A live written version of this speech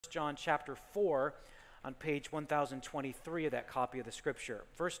John chapter 4 on page 1023 of that copy of the scripture.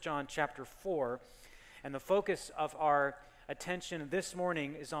 1 John chapter 4, and the focus of our attention this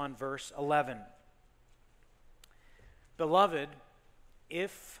morning is on verse 11. Beloved,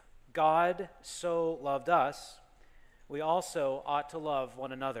 if God so loved us, we also ought to love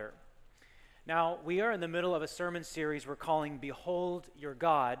one another. Now, we are in the middle of a sermon series we're calling Behold Your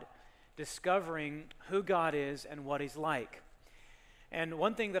God, discovering who God is and what He's like. And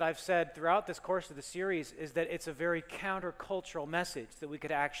one thing that I've said throughout this course of the series is that it's a very countercultural message that we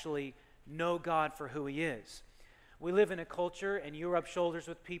could actually know God for who He is. We live in a culture, and you rub shoulders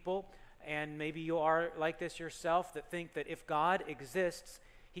with people, and maybe you are like this yourself, that think that if God exists,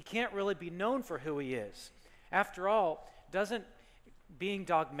 He can't really be known for who He is. After all, doesn't being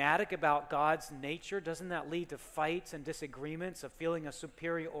dogmatic about God's nature, doesn't that lead to fights and disagreements, of feeling a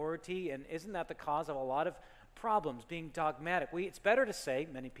superiority? And isn't that the cause of a lot of problems, being dogmatic? It's better to say,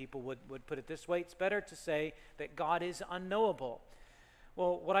 many people would put it this way, it's better to say that God is unknowable.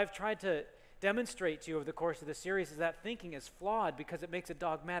 Well, what I've tried to demonstrate to you over the course of the series is that thinking is flawed because it makes a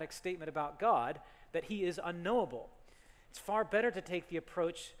dogmatic statement about God that He is unknowable. It's far better to take the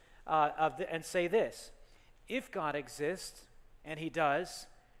approach and say this: if God exists, and He does,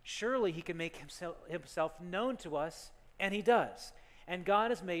 surely He can make himself known to us, and He does. And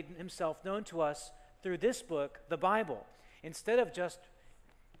God has made Himself known to us through this book, the Bible. Instead of just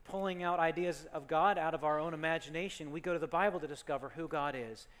pulling out ideas of God out of our own imagination, we go to the Bible to discover who God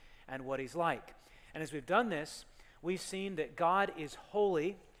is and what He's like. And as we've done this, we've seen that God is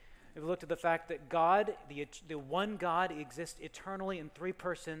holy. We've looked at the fact that God, the one God, exists eternally in three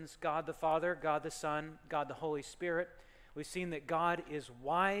persons: God the Father, God the Son, God the Holy Spirit. We've seen that God is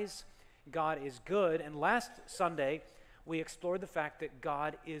wise, God is good, and last Sunday we explored the fact that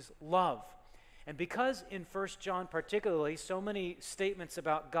God is love. And because in 1 John particularly, so many statements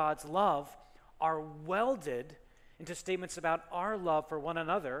about God's love are welded into statements about our love for one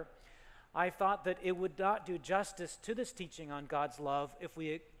another, I thought that it would not do justice to this teaching on God's love if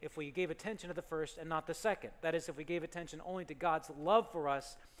we gave attention to the first and not the second. That is, if we gave attention only to God's love for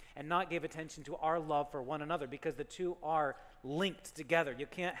us and not gave attention to our love for one another, because the two are linked together. You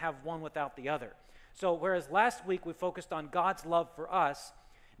can't have one without the other. So whereas last week we focused on God's love for us,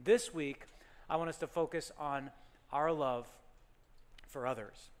 this week I want us to focus on our love for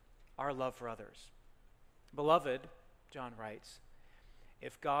others. Our love for others. Beloved, John writes,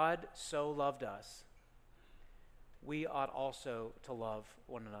 if God so loved us, we ought also to love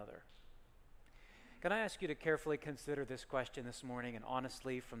one another. Can I ask you to carefully consider this question this morning, and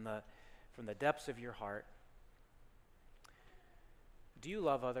honestly from the depths of your heart? Do you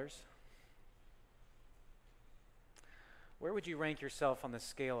love others? Where would you rank yourself on the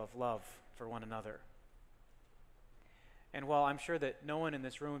scale of love for one another? And while I'm sure that no one in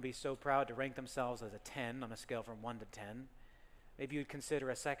this room would be so proud to rank themselves as a 10 on a scale from 1 to 10, maybe you'd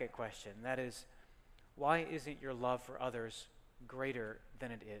consider a second question. That is, why isn't your love for others greater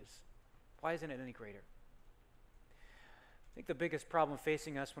than it is? Why isn't it any greater? I think the biggest problem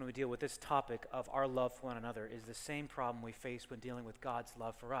facing us when we deal with this topic of our love for one another is the same problem we face when dealing with God's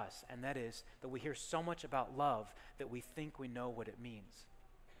love for us, and that is that we hear so much about love that we think we know what it means.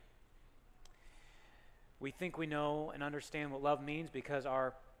 We think we know and understand what love means because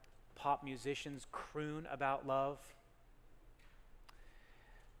our pop musicians croon about love.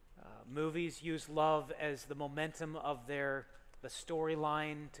 Movies use love as the momentum of the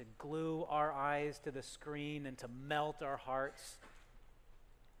storyline to glue our eyes to the screen and to melt our hearts.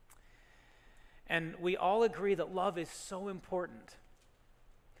 And we all agree that love is so important.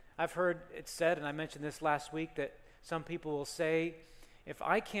 I've heard it said, and I mentioned this last week, that some people will say, if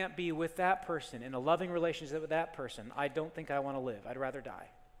I can't be with that person in a loving relationship with that person, I don't think I want to live. I'd rather die.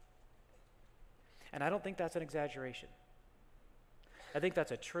 And I don't think that's an exaggeration. I think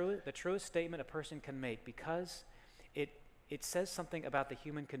that's the truest statement a person can make, because it says something about the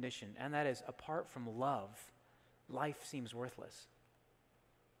human condition, and that is, apart from love, life seems worthless.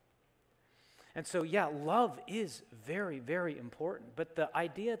 And so, yeah, love is very, very important, but the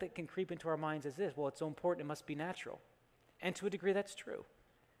idea that can creep into our minds is this: well, it's so important, it must be natural. And to a degree, that's true.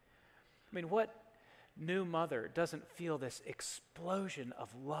 I mean, what new mother doesn't feel this explosion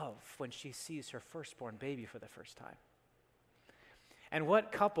of love when she sees her firstborn baby for the first time? And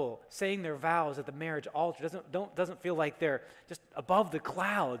what couple saying their vows at the marriage altar doesn't feel like they're just above the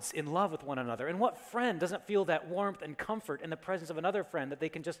clouds in love with one another? And what friend doesn't feel that warmth and comfort in the presence of another friend that they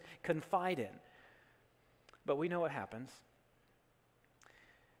can just confide in? But we know what happens.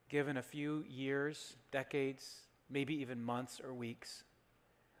 Given a few years, decades, maybe even months or weeks,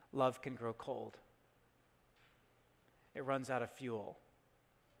 love can grow cold. It runs out of fuel.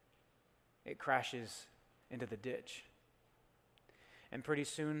 it crashes into the ditch. And pretty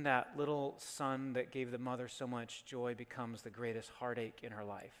soon that little son that gave the mother so much joy becomes the greatest heartache in her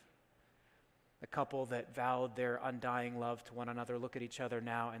life. The couple that vowed their undying love to one another look at each other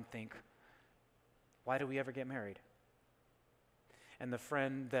now and think, why did we ever get married? And the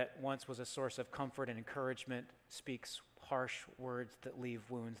friend that once was a source of comfort and encouragement speaks harsh words that leave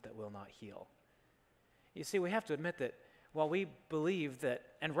wounds that will not heal. You see, we have to admit that while we believe that,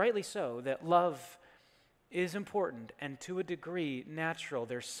 and rightly so, that love is important and to a degree natural,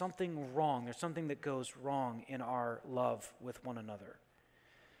 there's something wrong. There's something that goes wrong in our love with one another.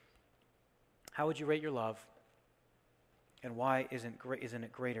 How would you rate your love? And why isn't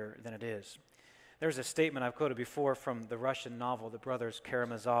it greater than it is? There's a statement I've quoted before from the Russian novel, The Brothers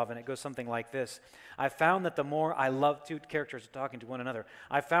Karamazov, and it goes something like this. I found that the more I love, two characters talking to one another,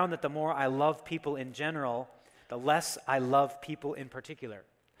 I found that the more I love people in general, the less I love people in particular.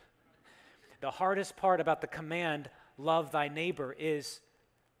 The hardest part about the command, love thy neighbor, is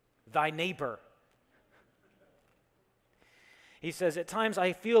thy neighbor. He says, at times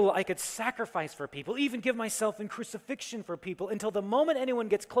I feel I could sacrifice for people, even give myself in crucifixion for people, until the moment anyone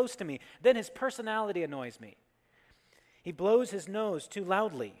gets close to me, then his personality annoys me. He blows his nose too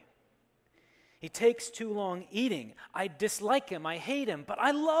loudly. He takes too long eating. I dislike him, I hate him, but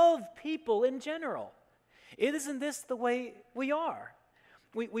I love people in general. Isn't this the way we are?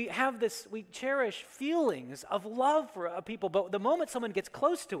 We have this, we cherish feelings of love for people, but the moment someone gets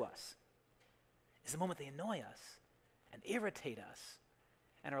close to us is the moment they annoy us and irritate us,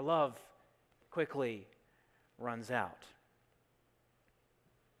 and our love quickly runs out.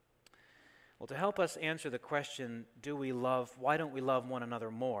 Well, to help us answer the question, why don't we love one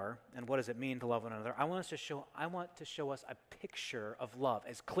another more, and what does it mean to love one another, I want to show us a picture of love,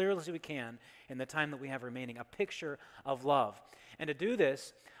 as clearly as we can in the time that we have remaining, a picture of love. And to do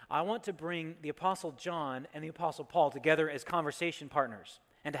this, I want to bring the Apostle John and the Apostle Paul together as conversation partners,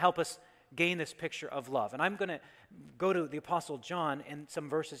 and to help us gain this picture of love. And I'm going to go to the Apostle John and some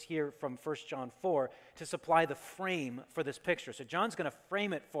verses here from 1 John 4 to supply the frame for this picture. So John's going to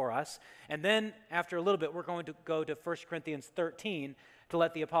frame it for us, and then after a little bit, we're going to go to 1 Corinthians 13 to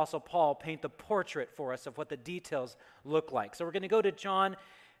let the Apostle Paul paint the portrait for us of what the details look like. So we're going to go to John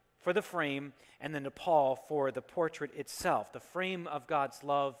for the frame, and then to Paul for the portrait itself, the frame of God's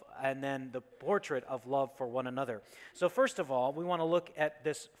love, and then the portrait of love for one another. So first of all, we want to look at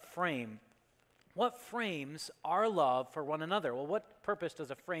this frame. What frames our love for one another? Well, what purpose does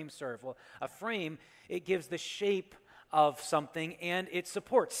a frame serve? Well, a frame, it gives the shape of something, and it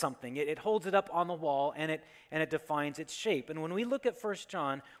supports something. It holds it up on the wall, and it defines its shape. And when we look at 1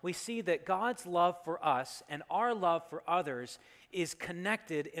 John, we see that God's love for us and our love for others is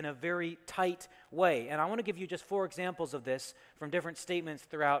connected in a very tight way. And I want to give you just 4 examples of this from different statements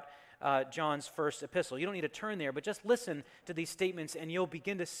throughout John's first epistle. You don't need to turn there, but just listen to these statements and you'll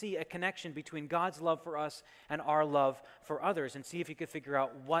begin to see a connection between God's love for us and our love for others, and see if you can figure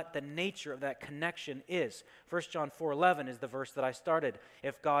out what the nature of that connection is. 1 John 4:11 is the verse that I started.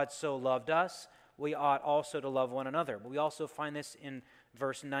 If God so loved us, we ought also to love one another. But we also find this in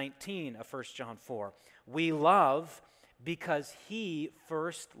verse 19 of 1 John 4. We love because he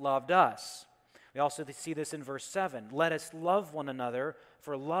first loved us. We also see this in verse 7. Let us love one another,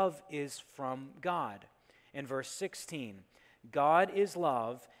 for love is from God. In verse 16, God is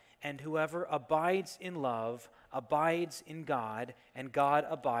love, and whoever abides in love abides in God, and God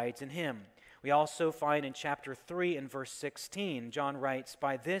abides in him. We also find in chapter 3 and verse 16, John writes,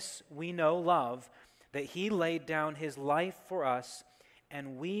 by this we know love, that he laid down his life for us,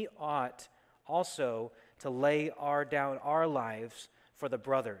 and we ought also to lay down our lives for the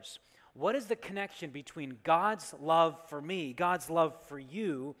brothers. What is the connection between God's love for me, God's love for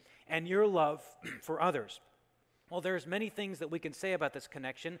you, and your love for others? Well, there's many things that we can say about this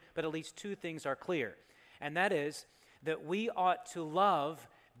connection, but at least 2 things are clear. And that is that we ought to love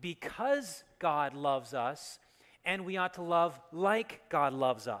because God loves us, and we ought to love like God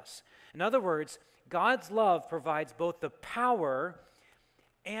loves us. In other words, God's love provides both the power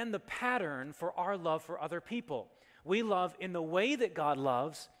and the pattern for our love for other people. We love in the way that God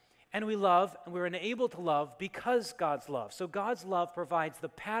loves, and we're enabled to love because God's love. So God's love provides the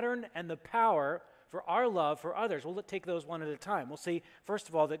pattern and the power for our love for others. We'll take those one at a time. We'll see, first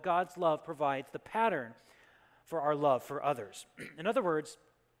of all, that God's love provides the pattern for our love for others. In other words,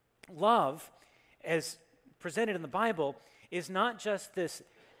 love, as presented in the Bible, is not just this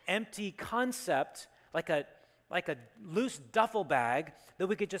empty concept like a loose duffel bag that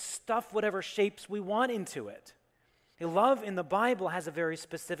we could just stuff whatever shapes we want into it. Love in the Bible has a very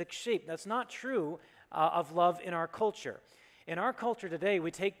specific shape. That's not true of love in our culture. in our culture today, we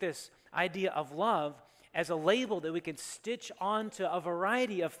take this idea of love as a label that we can stitch onto a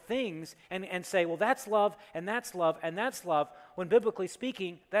variety of things and say, well, that's love, and that's love, and that's love, when biblically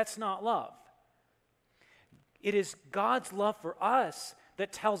speaking, that's not love. It is God's love for us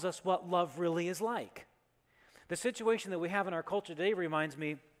that tells us what love really is like. The situation that we have in our culture today reminds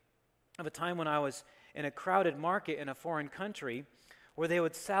me of a time when I was in a crowded market in a foreign country where they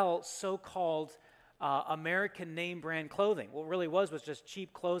would sell so-called American name brand clothing. What it really was just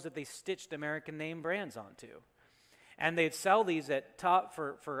cheap clothes that they stitched American name brands onto. And they'd sell these at top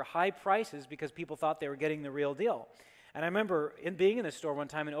for high prices because people thought they were getting the real deal. And I remember being in the store one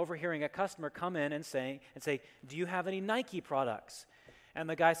time and overhearing a customer come in and say, do you have any Nike products? And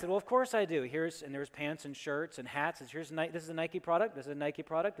the guy said, well, of course I do. There's pants and shirts and hats. This is a Nike product, this is a Nike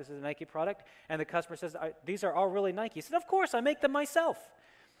product, this is a Nike product. And the customer says, these are all really Nike. He said, of course, I make them myself.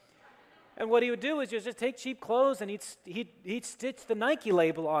 And what he would do is just take cheap clothes and he'd stitch the Nike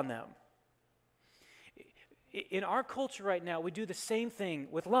label on them. In our culture right now, we do the same thing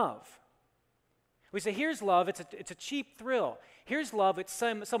with love. We say, here's love, it's a cheap thrill. Here's love, it's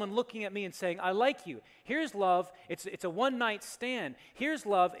someone looking at me and saying, I like you. Here's love, it's a one-night stand. Here's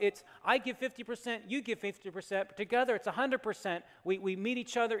love, it's I give 50%, you give 50%. Together, it's 100%. We meet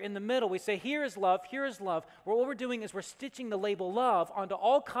each other in the middle. We say, here is love, here is love. What we're doing is we're stitching the label love onto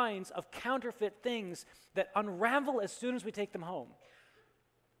all kinds of counterfeit things that unravel as soon as we take them home.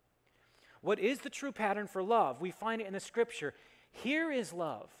 What is the true pattern for love? We find it in the Scripture. Here is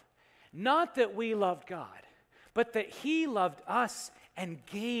love. Not that we loved God, but that He loved us and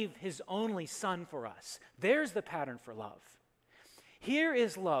gave His only Son for us. There's the pattern for love. Here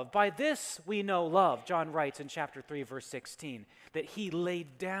is love. By this we know love, John writes in chapter 3, verse 16, that He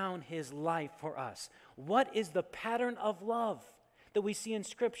laid down His life for us. What is the pattern of love that we see in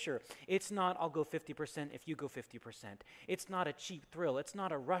Scripture? It's not, I'll go 50% if you go 50%. It's not a cheap thrill. It's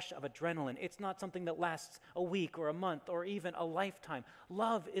not a rush of adrenaline. It's not something that lasts a week or a month or even a lifetime.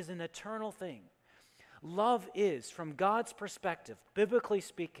 Love is an eternal thing. Love is, from God's perspective, biblically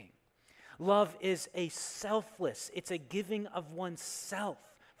speaking, love is a selfless, it's a giving of oneself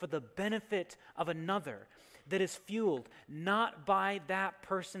for the benefit of another that is fueled not by that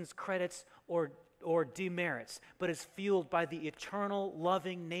person's credits or demerits, but is fueled by the eternal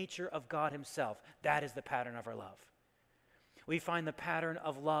loving nature of God Himself. That is the pattern of our love. We find the pattern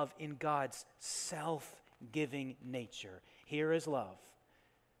of love in God's self-giving nature. Here is love.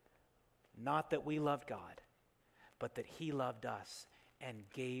 Not that we loved God, but that He loved us and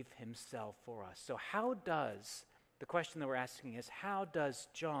gave Himself for us. So the question that we're asking is, how does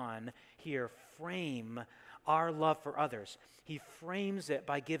John here frame our love for others? He frames it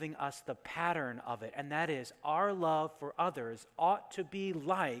by giving us the pattern of it, and that is our love for others ought to be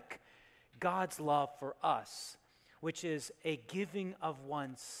like God's love for us, which is a giving of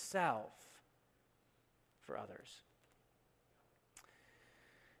oneself for others.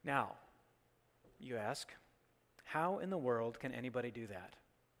 Now, you ask, how in the world can anybody do that?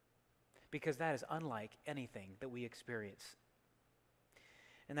 Because that is unlike anything that we experience.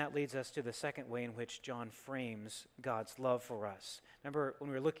 And that leads us to the second way in which John frames God's love for us. Remember when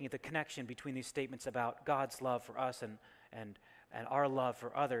we were looking at the connection between these statements about God's love for us and our love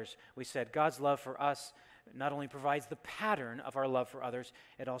for others, we said God's love for us not only provides the pattern of our love for others,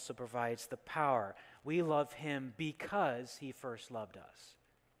 it also provides the power. We love Him because He first loved us.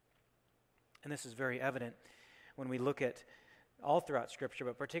 And this is very evident when we look at all throughout Scripture,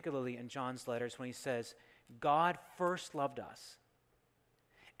 but particularly in John's letters when he says, God first loved us.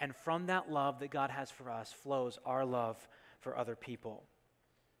 And from that love that God has for us flows our love for other people.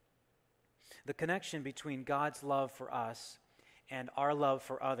 The connection between God's love for us and our love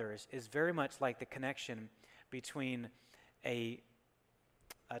for others is very much like the connection between a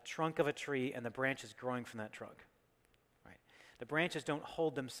trunk of a tree and the branches growing from that trunk. Right? The branches don't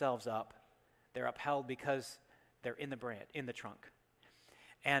hold themselves up. They're upheld because they're in the trunk.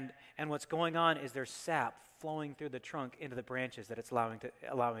 And what's going on is there's sap flowing through the trunk into the branches that it's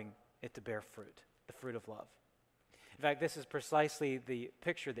allowing it to bear fruit, the fruit of love. In fact, this is precisely the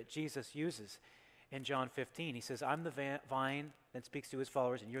picture that Jesus uses in John 15. He says, I'm the vine, then speaks to His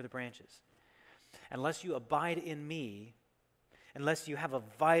followers, and you're the branches. Unless you abide in me, unless you have a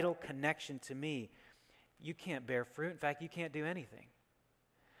vital connection to me, you can't bear fruit. In fact, you can't do anything.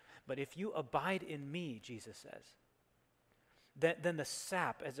 But if you abide in me, Jesus says, then the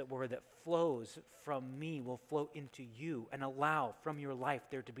sap, as it were, that flows from me will flow into you and allow from your life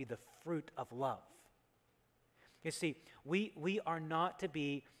there to be the fruit of love. You see, we are not to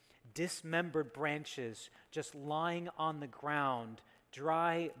be dismembered branches just lying on the ground,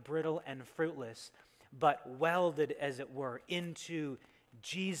 dry, brittle, and fruitless, but welded, as it were, into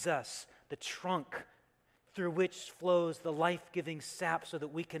Jesus, the trunk through which flows the life-giving sap so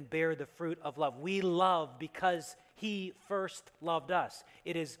that we can bear the fruit of love. We love because He first loved us.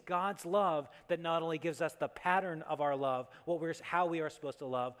 It is God's love that not only gives us the pattern of our love, how we are supposed to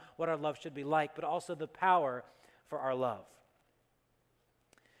love, what our love should be like, but also the power for our love.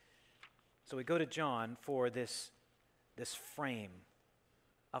 So we go to John for this frame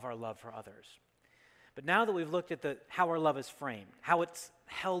of our love for others. But now that we've looked at how our love is framed, how it's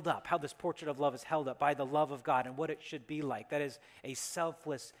held up, how this portrait of love is held up by the love of God and what it should be like, that is a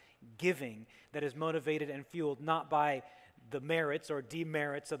selfless giving that is motivated and fueled not by the merits or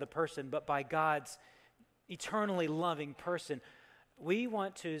demerits of the person, but by God's eternally loving person, we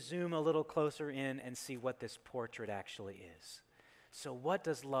want to zoom a little closer in and see what this portrait actually is. So what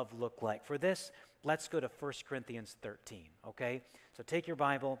does love look like? For this, let's go to 1 Corinthians 13, okay? So take your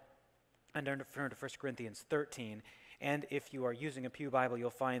Bible and turn to 1 Corinthians 13, and if you are using a Pew Bible, you'll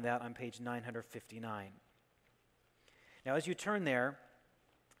find that on page 959. Now, as you turn there,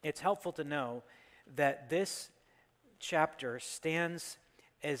 it's helpful to know that this chapter stands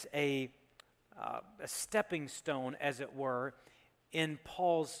as a stepping stone, as it were, in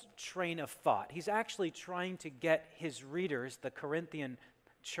Paul's train of thought. He's actually trying to get his readers, the Corinthian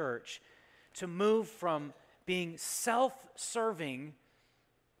church, to move from being self-serving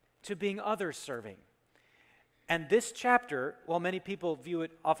to being others-serving. And this chapter, while many people view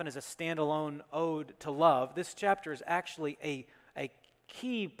it often as a standalone ode to love, this chapter is actually a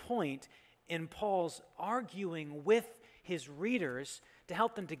key point in Paul's arguing with his readers to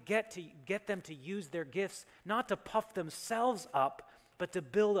help them to get them to use their gifts, not to puff themselves up, but to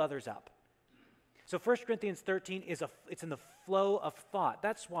build others up. So 1 Corinthians 13 it's in the flow of thought.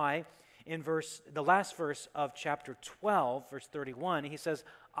 That's why in the last verse of chapter 12, verse 31, he says,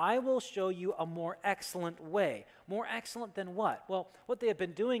 I will show you a more excellent way. More excellent than what? Well, what they had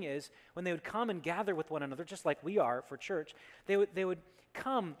been doing is when they would come and gather with one another, just like we are for church, they would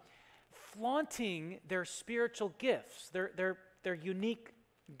come flaunting their spiritual gifts, their unique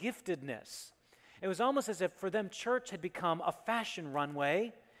giftedness. It was almost as if for them church had become a fashion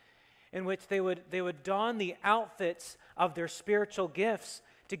runway in which they would don the outfits of their spiritual gifts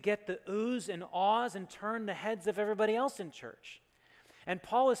to get the oohs and ahs and turn the heads of everybody else in church. And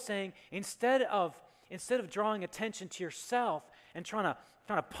Paul is saying, instead of drawing attention to yourself and trying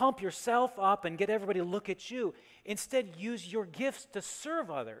to pump yourself up and get everybody to look at you, instead use your gifts to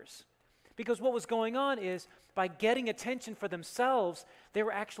serve others. Because what was going on is, by getting attention for themselves, they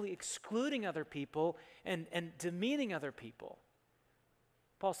were actually excluding other people and demeaning other people.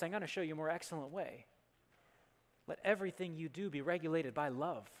 Paul's saying, I'm going to show you a more excellent way. Let everything you do be regulated by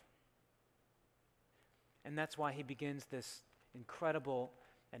love. And that's why he begins this incredible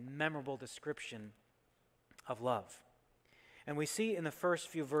and memorable description of love. And we see in the first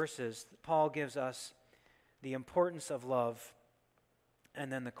few verses, Paul gives us the importance of love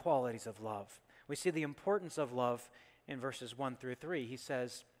and then the qualities of love. We see the importance of love in verses 1 through 3. He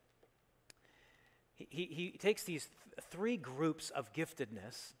says, he takes these three groups of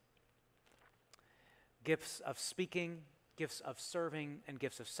giftedness, gifts of speaking, gifts of serving, and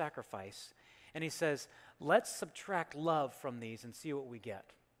gifts of sacrifice, and he says, let's subtract love from these and see what we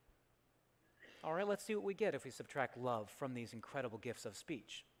get. All right, let's see what we get if we subtract love from these incredible gifts of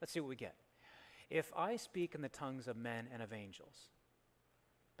speech. Let's see what we get. If I speak in the tongues of men and of angels,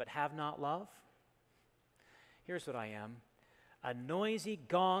 but have not love, here's what I am: a noisy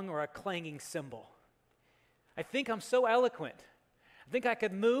gong or a clanging cymbal. I think I'm so eloquent. I think I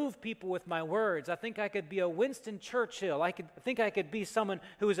could move people with my words. I think I could be a Winston Churchill. I think I could be someone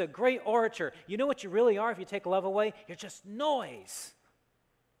who is a great orator. You know what you really are if you take love away? You're just noise.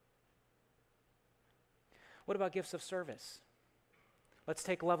 What about gifts of service? Let's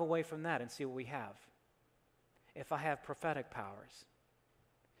take love away from that and see what we have. If I have prophetic powers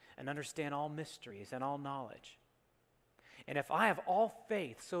and understand all mysteries and all knowledge, and if I have all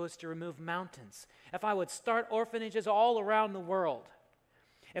faith so as to remove mountains, if I would start orphanages all around the world,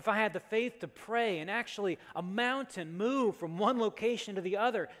 if I had the faith to pray and actually a mountain move from one location to the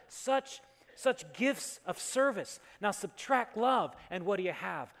other, such gifts of service. Now subtract love, and what do you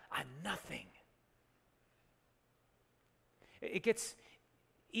have? Nothing. It gets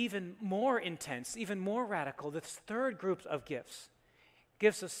even more intense, even more radical. This third group of gifts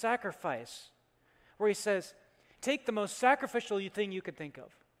of sacrifice, where he says, take the most sacrificial thing you could think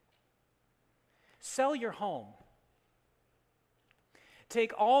of. Sell your home.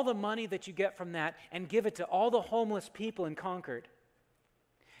 Take all the money that you get from that and give it to all the homeless people in Concord.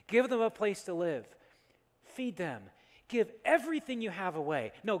 Give them a place to live. Feed them. Give everything you have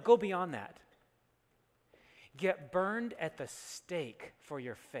away. No, go beyond that. get burned at the stake for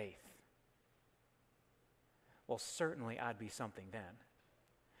your faith, well, certainly I'd be something then.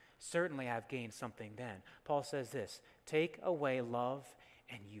 Certainly I've gained something then. Paul says this, take away love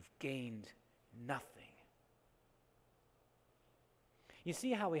and you've gained nothing. You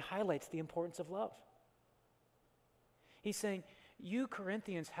see how he highlights the importance of love. He's saying, you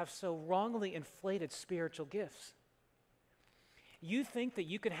Corinthians have so wrongly inflated spiritual gifts. You think that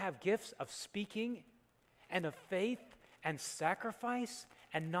you can have gifts of speaking and of faith and sacrifice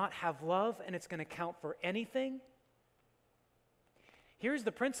and not have love and it's going to count for anything? Here's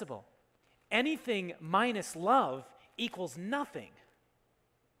the principle. Anything minus love equals nothing.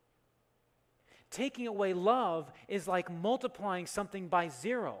 Taking away love is like multiplying something by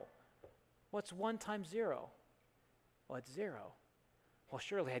 0. What's 1 times 0? Well, it's 0. Well,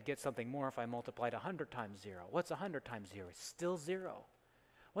 surely I'd get something more if I multiplied 100 times 0. What's 100 times 0? It's still 0.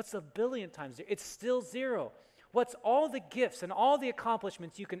 What's 1,000,000,000 times 0? It's still 0. What's all the gifts and all the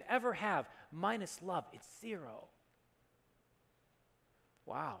accomplishments you can ever have minus love? It's 0.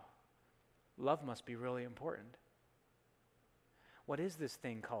 Wow. Love must be really important. What is this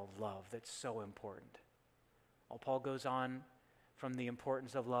thing called love that's so important? Well, Paul goes on from the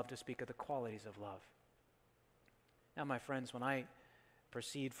importance of love to speak of the qualities of love. Now, my friends, when I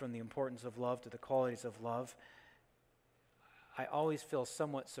proceed from the importance of love to the qualities of love, I always feel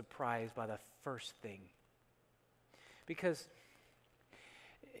somewhat surprised by the first thing. Because,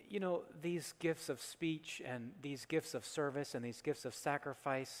 these gifts of speech and these gifts of service and these gifts of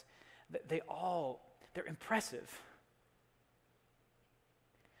sacrifice, they're impressive.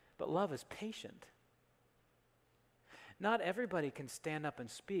 But love is patient. Not everybody can stand up and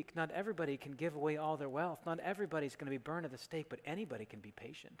speak. Not everybody can give away all their wealth. Not everybody's going to be burned at the stake, but anybody can be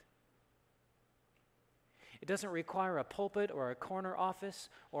patient. It doesn't require a pulpit or a corner office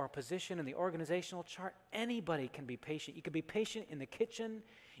or a position in the organizational chart. Anybody can be patient. You can be patient in the kitchen.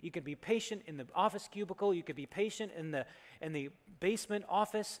 You can be patient in the office cubicle. You can be patient in the basement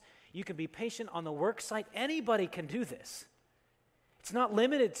office. You can be patient on the work site. Anybody can do this. It's not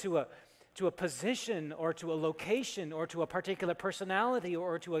limited to a position or to a location or to a particular personality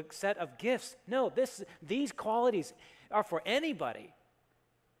or to a set of gifts. No, these qualities are for anybody.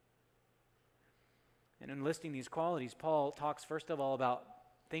 And in listing these qualities, Paul talks first of all about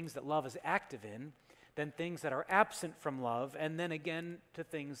things that love is active in, then things that are absent from love, and then again to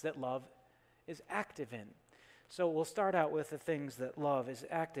things that love is active in. So we'll start out with the things that love is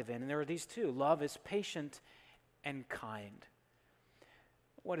active in, and there are these two. Love is patient and kind.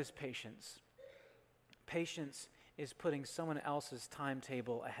 What is patience? Patience is putting someone else's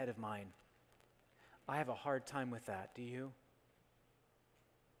timetable ahead of mine. I have a hard time with that. Do you?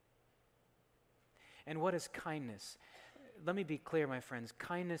 And what is kindness? Let me be clear, my friends.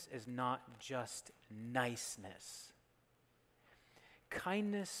 Kindness is not just niceness.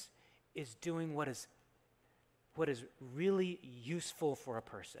 Kindness is doing what is really useful for a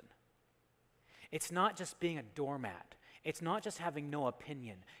person. It's not just being a doormat. It's not just having no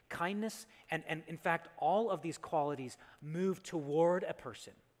opinion. Kindness, and in fact, all of these qualities move toward a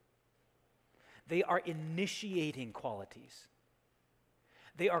person. They are initiating qualities.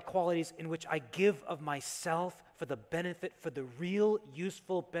 They are qualities in which I give of myself for the benefit, for the real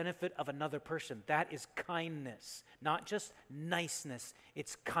useful benefit of another person. That is kindness, not just niceness.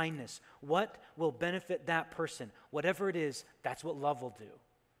 It's kindness. What will benefit that person? Whatever it is, that's what love will do.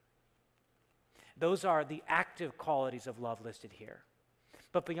 Those are the active qualities of love listed here.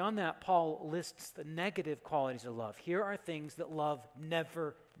 But beyond that, Paul lists the negative qualities of love. Here are things that love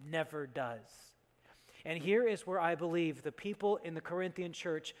never does. And here is where I believe the people in the Corinthian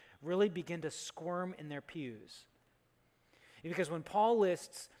church really begin to squirm in their pews. Because when Paul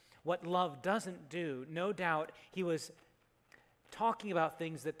lists what love doesn't do, no doubt he was talking about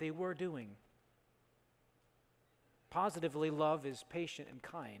things that they were doing. Positively, love is patient and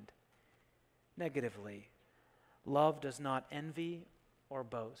kind. Negatively, love does not envy or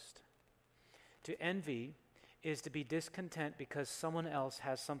boast. To envy is to be discontent because someone else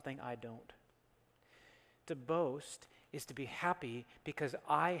has something I don't. To boast is to be happy because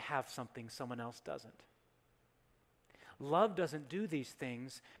I have something someone else doesn't. Love doesn't do these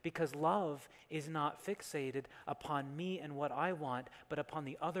things because love is not fixated upon me and what I want, but upon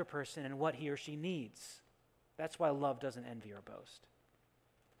the other person and what he or she needs. That's why love doesn't envy or boast.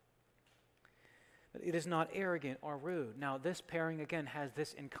 But it is not arrogant or rude. Now, this pairing again has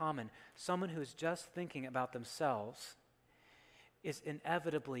this in common. Someone who's just thinking about themselves is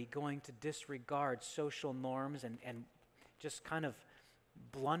inevitably going to disregard social norms and just kind of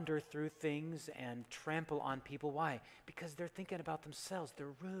blunder through things and trample on people. Why? Because they're thinking about themselves.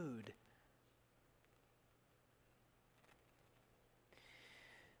 They're rude.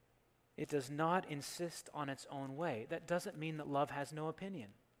 It does not insist on its own way. That doesn't mean that love has no opinion.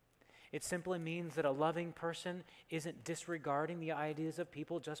 It simply means that a loving person isn't disregarding the ideas of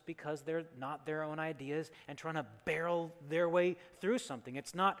people just because they're not their own ideas and trying to barrel their way through something.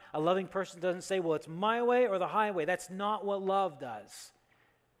 It's not, a loving person doesn't say, well, it's my way or the highway. That's not what love does.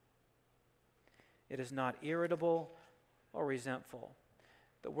 It is not irritable or resentful.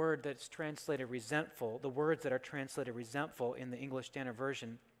 The word that's translated resentful, the words that are translated resentful in the English Standard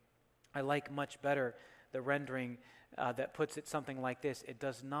Version, I like much better the rendering that puts it something like this. It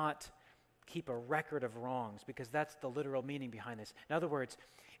does not keep a record of wrongs, because that's the literal meaning behind this. In other words,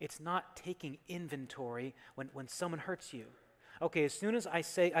 it's not taking inventory when someone hurts you. Okay, as soon as I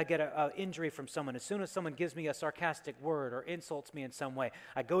get an injury from someone, as soon as someone gives me a sarcastic word or insults me in some way,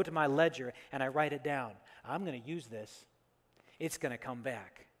 I go to my ledger and I write it down. I'm going to use this. It's going to come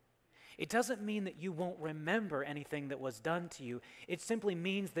back. It doesn't mean that you won't remember anything that was done to you. It simply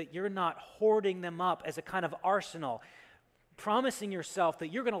means that you're not hoarding them up as a kind of arsenal, promising yourself that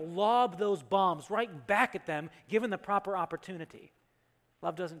you're going to lob those bombs right back at them given the proper opportunity.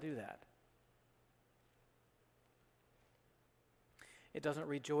 Love doesn't do that. It doesn't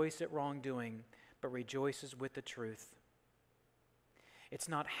rejoice at wrongdoing, but rejoices with the truth. It's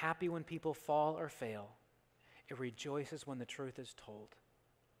not happy when people fall or fail. It rejoices when the truth is told.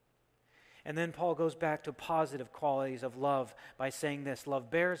 And then Paul goes back to positive qualities of love by saying this: love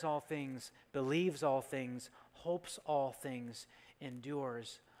bears all things, believes all things, hopes all things,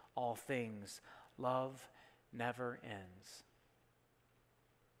 endures all things. Love never ends.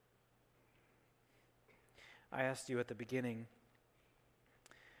 I asked you at the beginning,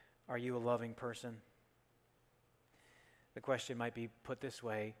 are you a loving person? The question might be put this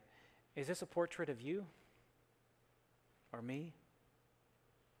way: is this a portrait of you or me?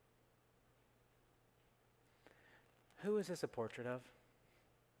 Who is this a portrait of?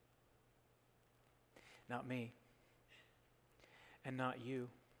 Not me, and not you.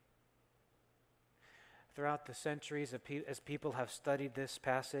 Throughout the centuries, as people have studied this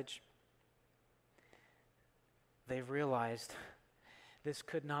passage, they've realized this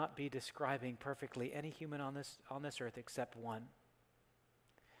could not be describing perfectly any human on this earth except one.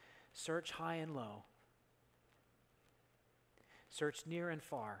 Search high and low. Search near and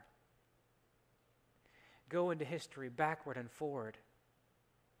far. Go into history backward and forward.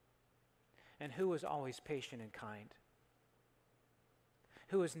 And who is always patient and kind?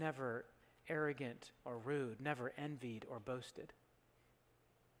 Who is never arrogant or rude, never envied or boasted?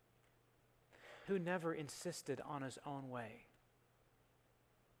 Who never insisted on his own way?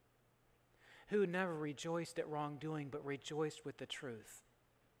 Who never rejoiced at wrongdoing but rejoiced with the truth?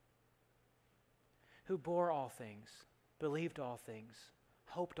 Who bore all things, believed all things,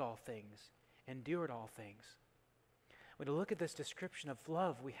 hoped all things, endured all things. When we look at this description of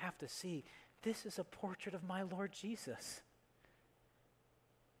love, we have to see this is a portrait of my Lord Jesus.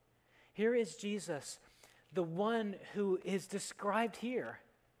 Here is Jesus, the one who is described here.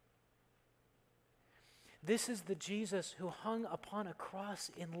 This is the Jesus who hung upon a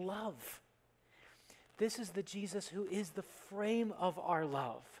cross in love. This is the Jesus who is the frame of our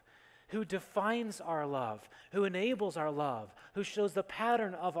love, who defines our love, who enables our love, who shows the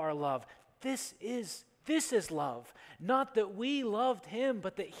pattern of our love. This is love. Not that we loved him,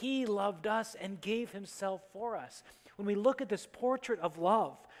 but that he loved us and gave himself for us. When we look at this portrait of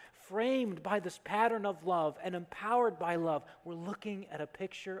love, framed by this pattern of love and empowered by love, we're looking at a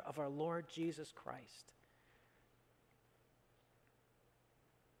picture of our Lord Jesus Christ.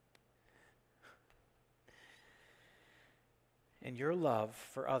 And your love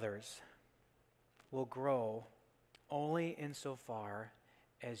for others will grow only insofar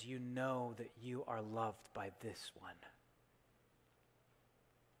as you know that you are loved by this one.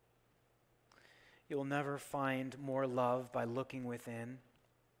 You'll never find more love by looking within,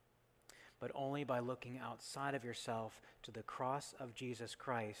 but only by looking outside of yourself to the cross of Jesus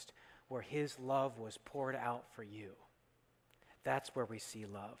Christ, where his love was poured out for you. That's where we see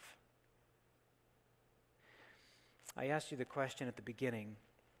love. I asked you the question at the beginning,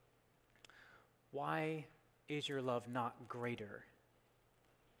 why is your love not greater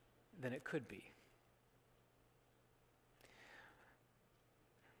than it could be?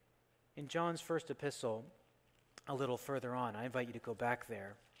 In John's first epistle, a little further on, I invite you to go back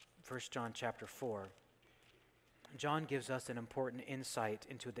there, 1 John chapter 4. John gives us an important insight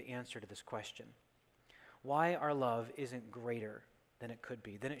into the answer to this question. Why our love isn't greater than it could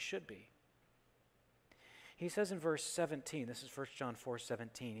be, than it should be. He says in verse 17, this is 1 John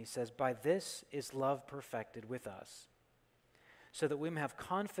 4:17, he says, "By this is love perfected with us, so that we may have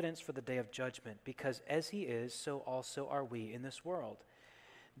confidence for the day of judgment, because as he is, so also are we in this world.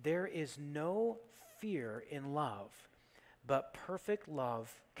 There is no fear in love, but perfect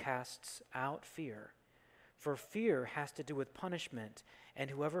love casts out fear. For fear has to do with punishment, and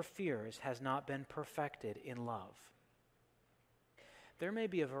whoever fears has not been perfected in love. There may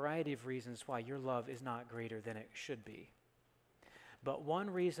be a variety of reasons why your love is not greater than it should be. But one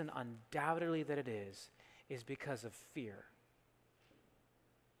reason undoubtedly that it is because of fear.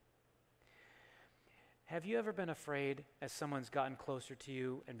 Have you ever been afraid as someone's gotten closer to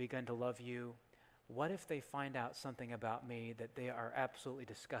you and begun to love you? What if they find out something about me that they are absolutely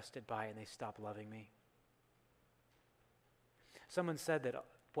disgusted by and they stop loving me? Someone said that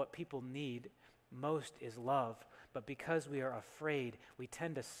what people need most is love, but because we are afraid, we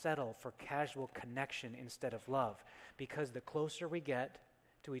tend to settle for casual connection instead of love. Because the closer we get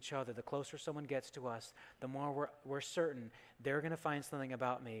to each other, the closer someone gets to us, the more we're certain they're going to find something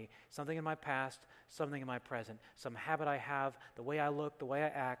about me, something in my past, something in my present, some habit I have, the way I look, the way I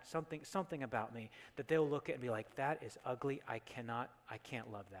act, something about me that they'll look at and be like, that is ugly, I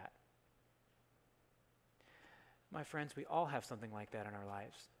can't love that. My friends, we all have something like that in our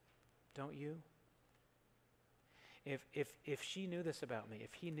lives, don't you? If she knew this about me,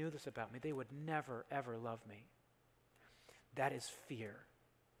 if he knew this about me, they would never, ever love me. That is fear.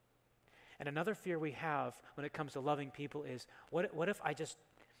 And another fear we have when it comes to loving people is, what if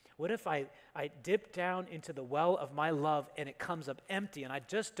I dip down into the well of my love and it comes up empty and I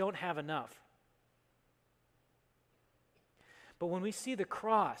just don't have enough? But when we see the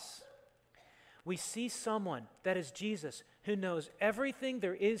cross, we see someone, that is Jesus, who knows everything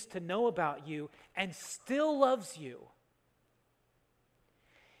there is to know about you and still loves you.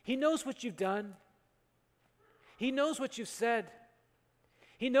 He knows what you've done. He knows what you've said.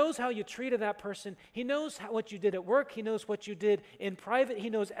 He knows how you treated that person. He knows what you did at work. He knows what you did in private. He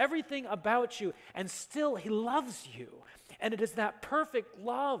knows everything about you, and still he loves you. And it is that perfect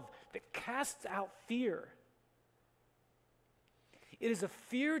love that casts out fear. It is a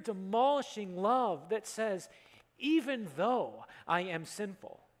fear-demolishing love that says, even though I am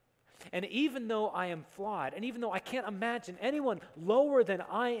sinful, and even though I am flawed, and even though I can't imagine anyone lower than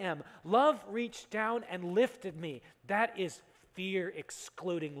I am, love reached down and lifted me. That is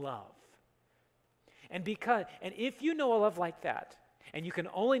fear-excluding love. And if you know a love like that, and you can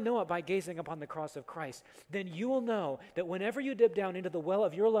only know it by gazing upon the cross of Christ, then you will know that whenever you dip down into the well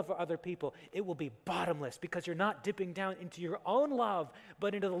of your love for other people, it will be bottomless because you're not dipping down into your own love,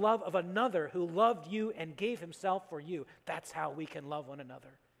 but into the love of another who loved you and gave himself for you. That's how we can love one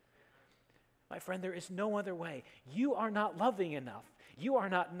another. My friend, there is no other way. You are not loving enough. You are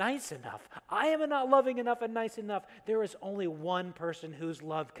not nice enough. I am not loving enough and nice enough. There is only one person whose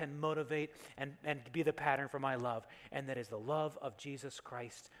love can motivate and be the pattern for my love, and that is the love of Jesus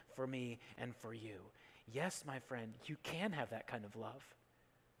Christ for me and for you. Yes, my friend, you can have that kind of love.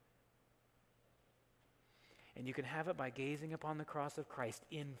 And you can have it by gazing upon the cross of Christ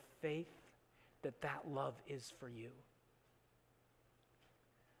in faith that love is for you.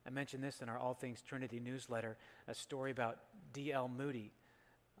 I mentioned this in our All Things Trinity newsletter, a story about D.L. Moody,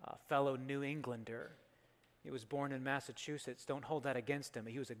 a fellow New Englander. He was born in Massachusetts. Don't hold that against him.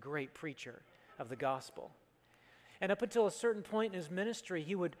 He was a great preacher of the gospel. And up until a certain point in his ministry,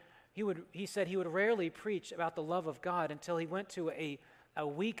 he said he would rarely preach about the love of God until he went to a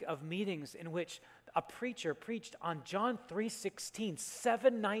week of meetings in which a preacher preached on John 3:16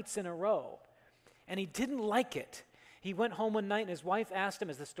 7 nights in a row. And he didn't like it. He went home one night and his wife asked him,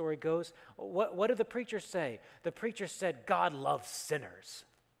 as the story goes, what did the preacher say? The preacher said, God loves sinners.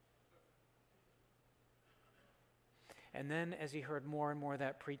 And then as he heard more and more of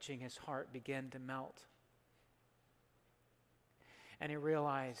that preaching, his heart began to melt. And he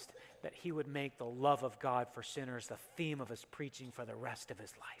realized that he would make the love of God for sinners the theme of his preaching for the rest of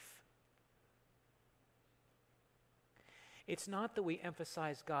his life. It's not that we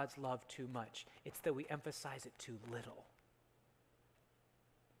emphasize God's love too much. It's that we emphasize it too little.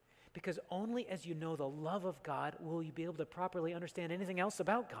 Because only as you know the love of God will you be able to properly understand anything else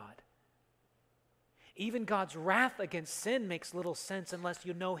about God. Even God's wrath against sin makes little sense unless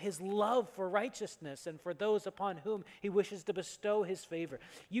you know his love for righteousness and for those upon whom he wishes to bestow his favor.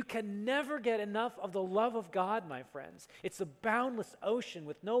 You can never get enough of the love of God, my friends. It's a boundless ocean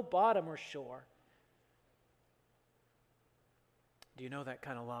with no bottom or shore. Do you know that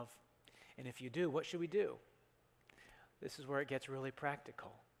kind of love? And if you do, what should we do? This is where it gets really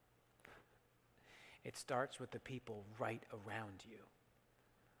practical. It starts with the people right around you.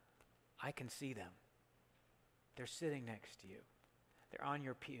 I can see them. They're sitting next to you. They're on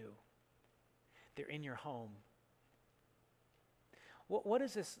your pew. They're in your home. What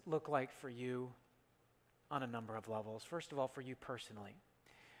does this look like for you on a number of levels? First of all, for you personally.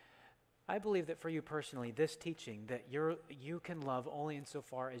 I believe that for you personally, this teaching that you can love only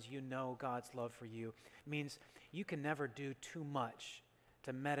insofar as you know God's love for you means you can never do too much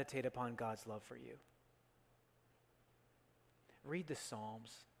to meditate upon God's love for you. Read the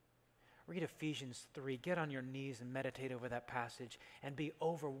Psalms. Read Ephesians 3. Get on your knees and meditate over that passage and be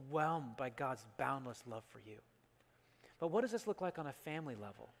overwhelmed by God's boundless love for you. But what does this look like on a family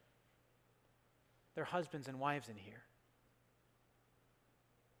level? There are husbands and wives in here.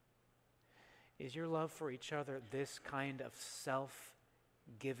 Is your love for each other this kind of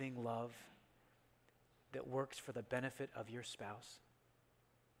self-giving love that works for the benefit of your spouse?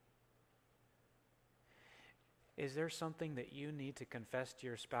 Is there something that you need to confess to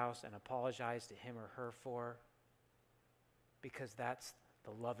your spouse and apologize to him or her for? Because that's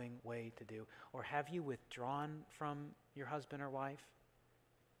the loving way to do. Or have you withdrawn from your husband or wife?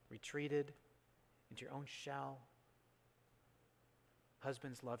 Retreated into your own shell?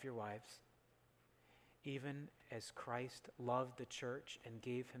 Husbands, love your wives, even as Christ loved the church and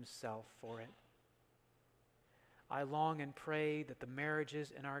gave himself for it. I long and pray that the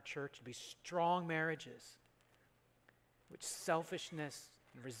marriages in our church be strong marriages, which selfishness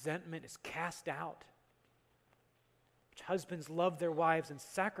and resentment is cast out, which husbands love their wives and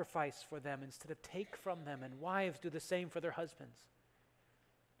sacrifice for them instead of take from them, and wives do the same for their husbands.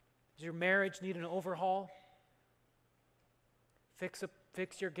 Does your marriage need an overhaul? Fix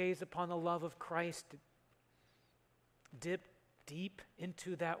your gaze upon the love of Christ. Dip deep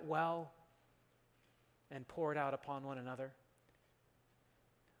into that well and pour it out upon one another.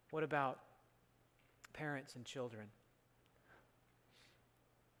 What about parents and children?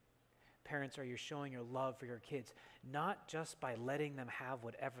 Parents, are you showing your love for your kids, not just by letting them have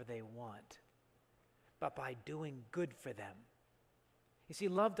whatever they want, but by doing good for them? You see,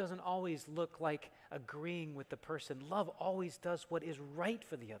 love doesn't always look like agreeing with the person. Love always does what is right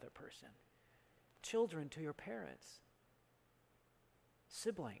for the other person. Children to your parents.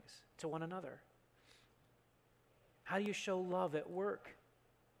 Siblings to one another. How do you show love at work?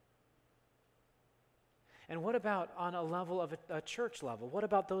 And what about on a level of a church level? What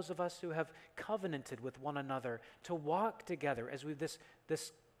about those of us who have covenanted with one another to walk together as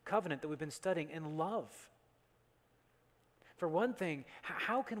this covenant that we've been studying in love? For one thing,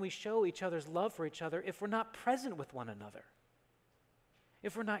 how can we show each other's love for each other if we're not present with one another?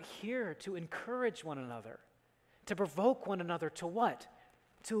 If we're not here to encourage one another, to provoke one another to what?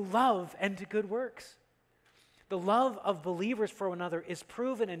 To love and to good works. The love of believers for one another is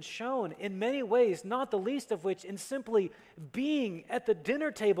proven and shown in many ways, not the least of which in simply being at the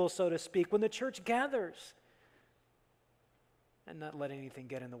dinner table, so to speak, when the church gathers. And not letting anything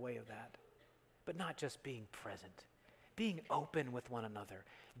get in the way of that. But not just being present. Being open with one another.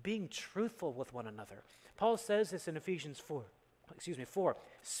 Being truthful with one another. Paul says this in Ephesians 4.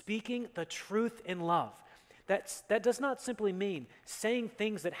 Speaking the truth in love. That does not simply mean saying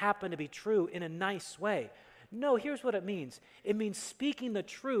things that happen to be true in a nice way. No, here's what it means. It means speaking the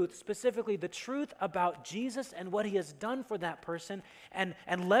truth, specifically the truth about Jesus and what he has done for that person, and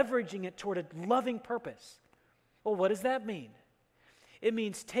leveraging it toward a loving purpose. Well, what does that mean? It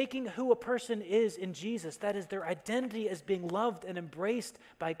means taking who a person is in Jesus, that is their identity as being loved and embraced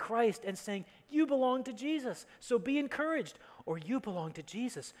by Christ, and saying, you belong to Jesus, so be encouraged. Or you belong to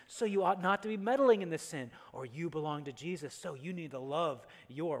Jesus, so you ought not to be meddling in this sin. Or you belong to Jesus, so you need to love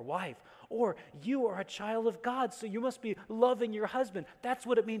your wife. Or you are a child of God, so you must be loving your husband. That's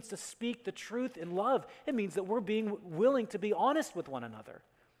what it means to speak the truth in love. It means that we're being willing to be honest with one another.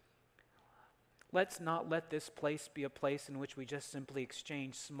 Let's not let this place be a place in which we just simply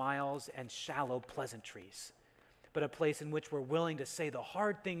exchange smiles and shallow pleasantries, but a place in which we're willing to say the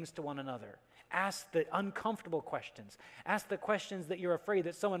hard things to one another. Ask the uncomfortable questions. Ask the questions that you're afraid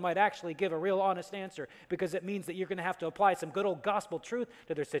that someone might actually give a real honest answer, because it means that you're going to have to apply some good old gospel truth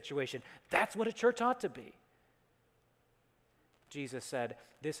to their situation. That's what a church ought to be. Jesus said,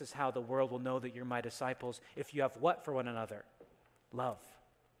 this is how the world will know that you're my disciples, if you have what for one another? Love.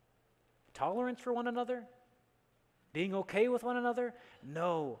 Tolerance for one another? Being okay with one another?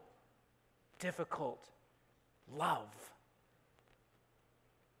 No. Difficult. Love.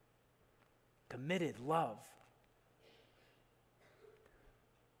 Committed love.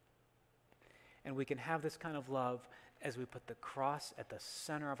 And we can have this kind of love as we put the cross at the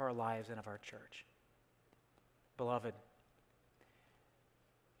center of our lives and of our church. Beloved,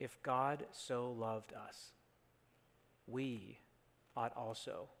 if God so loved us, we ought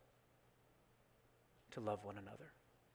also to love one another.